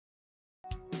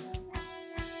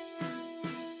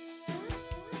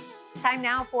Time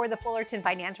now for the Fullerton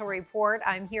Financial Report.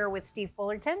 I'm here with Steve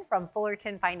Fullerton from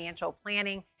Fullerton Financial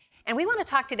Planning, and we want to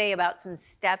talk today about some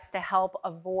steps to help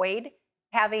avoid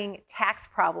having tax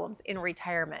problems in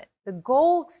retirement. The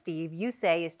goal, Steve, you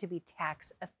say, is to be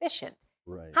tax efficient.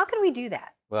 Right. How can we do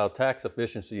that? Well, tax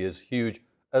efficiency is huge,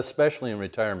 especially in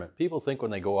retirement. People think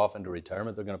when they go off into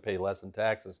retirement, they're going to pay less in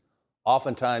taxes.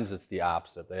 Oftentimes, it's the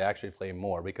opposite. They actually pay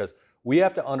more because we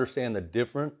have to understand the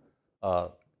different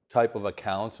type of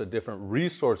accounts, the different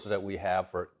resources that we have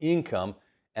for income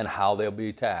and how they'll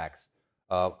be taxed.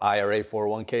 IRA,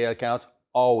 401k accounts,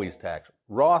 always taxed.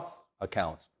 Roth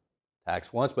accounts,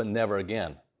 taxed once but never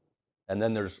again. And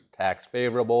then there's tax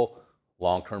favorable,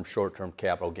 long-term, short-term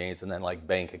capital gains, and then like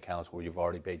bank accounts where you've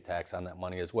already paid tax on that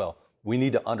money as well. We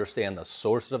need to understand the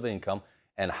sources of income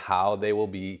and how they will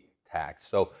be taxed.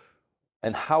 So,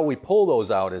 and how we pull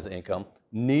those out as income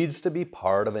needs to be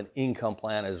part of an income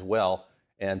plan as well.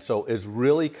 And so it's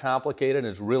really complicated and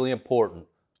it's really important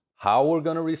how we're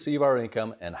going to receive our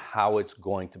income and how it's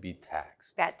going to be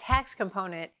taxed. That tax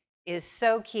component is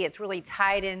so key. It's really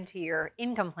tied into your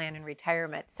income plan in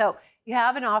retirement. So you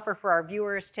have an offer for our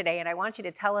viewers today, and I want you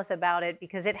to tell us about it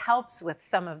because it helps with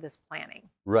some of this planning.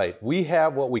 Right. We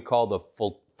have what we call the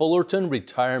Fullerton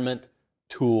Retirement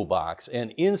Toolbox,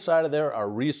 and inside of there are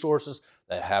resources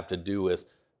that have to do with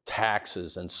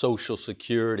taxes and Social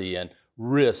Security and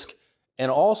risk. And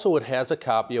also it has a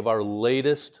copy of our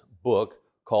latest book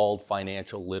called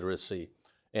Financial Literacy.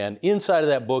 And inside of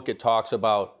that book, it talks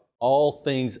about all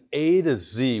things A to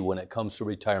Z when it comes to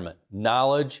retirement.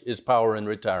 Knowledge is power in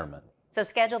retirement. So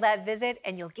schedule that visit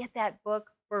and you'll get that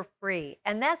book for free.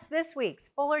 And that's this week's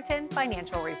Fullerton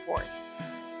Financial Report.